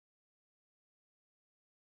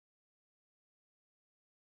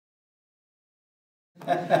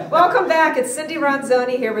Welcome back. It's Cindy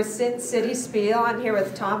Ronzoni here with Sin Sity Spiel. I'm here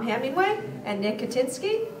with Tom Hemingway and Nick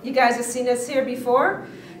Katinsky. You guys have seen us here before.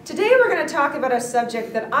 Today we're going to talk about a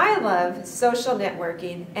subject that I love, social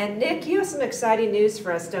networking. And Nick, you have some exciting news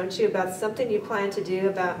for us, don't you, about something you plan to do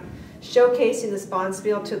about showcasing the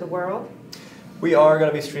Bonspiel to the world? We are going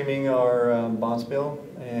to be streaming our Bonspiel,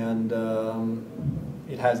 and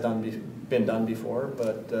it has been done before,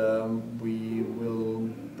 but we will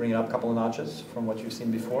bring it up a couple of notches from what you've seen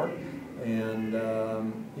before. And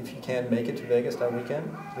if you can't make it to Vegas that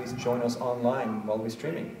weekend, please join us online while we're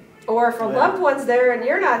streaming. Or for loved ones there and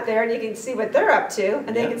you're not there and you can see what they're up to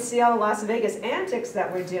and they can see all the Las Vegas antics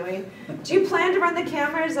that we're doing. Do you plan to run the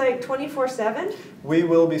cameras like 24/7? We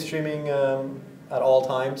will be streaming at all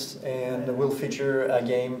times, and we'll feature a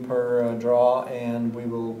game per draw, and we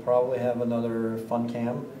will probably have another fun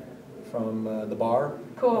cam from the bar.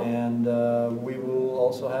 Cool. And we will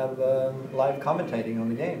also have live commentating on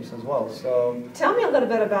the games as well. So tell me a little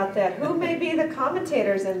bit about that. Who may be the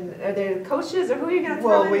commentators, and are they the coaches, or who are you going to throw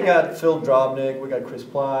Well, in we there? got Phil Drobnik, we got Chris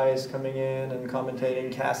Pleiss coming in and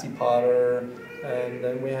commentating, Cassie Potter, and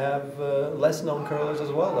then we have less known curlers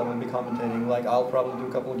as well that will be commentating. Like I'll probably do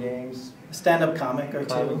a couple of games. Stand-up comic or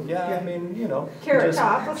two. Yeah, I mean, you know. Carrot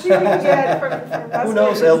Top. Let's see what we can get from Las Who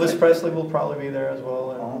knows? Vegas. Elvis Presley will probably be there as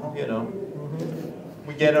well, and you know.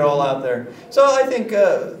 We get it all out there. So I think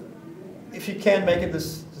if you can make it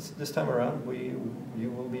this time around, you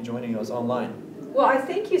will be joining us online. Well, I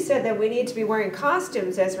think you said that we need to be wearing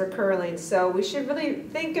costumes as we're curling, so we should really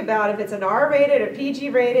think about if it's an R-rated or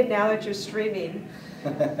PG-rated now that you're streaming.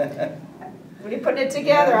 When you're putting it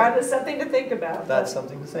together, that's something to think about. That's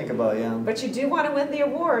something to think about, yeah. But you do want to win the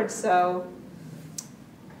award, so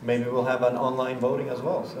maybe we'll have an online voting as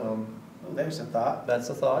well. So there's a thought. That's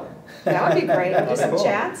a thought. that would be great. Do some cool.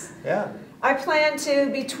 chats. Yeah. I plan to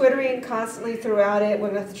be twittering constantly throughout it. We're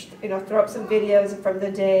going to throw up some videos from the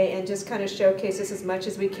day and just kind of showcase this as much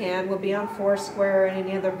as we can. We'll be on Foursquare and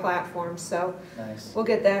any other platforms, so nice. We'll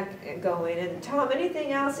get that going. And Tom,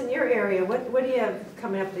 anything else in your area? What do you have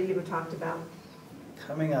coming up that you talked about?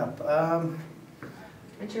 Coming up.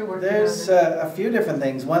 That you're working There's on? a few different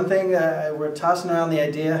things. One thing, we're tossing around the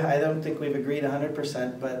idea, I don't think we've agreed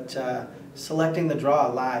 100%, but selecting the draw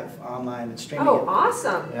live online and streaming Oh, it.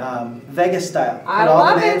 awesome. Vegas style. I Put all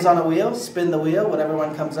love the names it. on a wheel, spin the wheel, whatever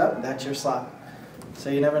one comes up, that's your slot. So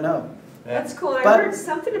you never know. That's cool. I But heard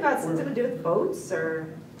something about something to do with boats, or...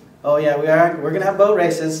 Oh yeah, we're going to have boat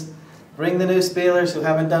races. Bring the new spielers who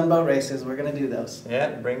haven't done boat races. We're going to do those.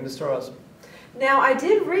 Yeah, bring the straws. Now, I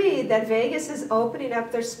did read that Vegas is opening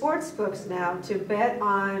up their sports books now to bet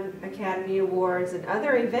on Academy Awards and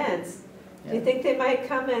other events. Do you think they might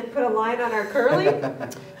come and put a line on our curling?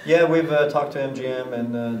 Yeah, we've talked to MGM,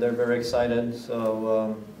 and they're very excited.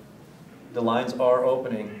 So the lines are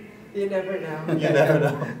opening. You never know. You never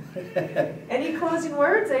know. Any closing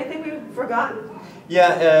words? Anything we've forgotten?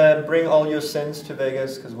 Yeah, bring all your sins to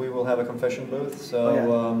Vegas, because we will have a confession booth.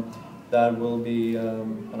 So that will be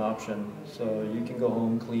an option. So you can go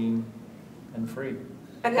home clean and free.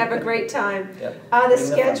 And have a great time. Yep. The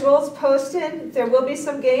schedule's posted. There will be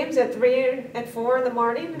some games at 3 and 4 in the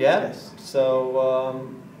morning. Yeah. Yes.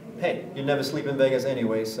 So, hey, you never sleep in Vegas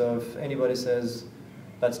anyway. So if anybody says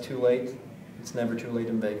that's too late, it's never too late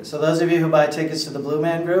in Vegas. So those of you who buy tickets to the Blue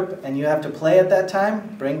Man Group and you have to play at that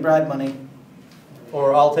time, bring bride money.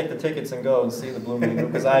 Or I'll take the tickets and go and see the Blue Man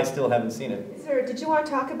Group, because I still haven't seen it. Did you want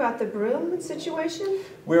to talk about the broom situation?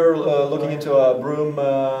 We're looking into a broom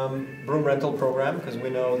rental program, because we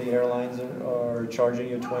know the airlines are charging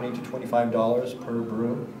you $20 to $25 per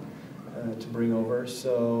broom to bring over.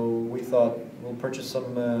 So we thought we'll purchase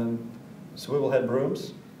some swivel head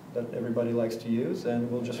brooms that everybody likes to use, and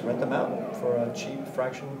we'll just rent them out for a cheap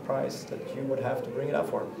fraction price that you would have to bring it out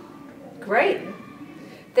for. Great.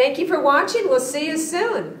 Thank you for watching. We'll see you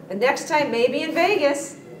soon. And next time, maybe in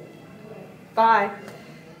Vegas. Bye.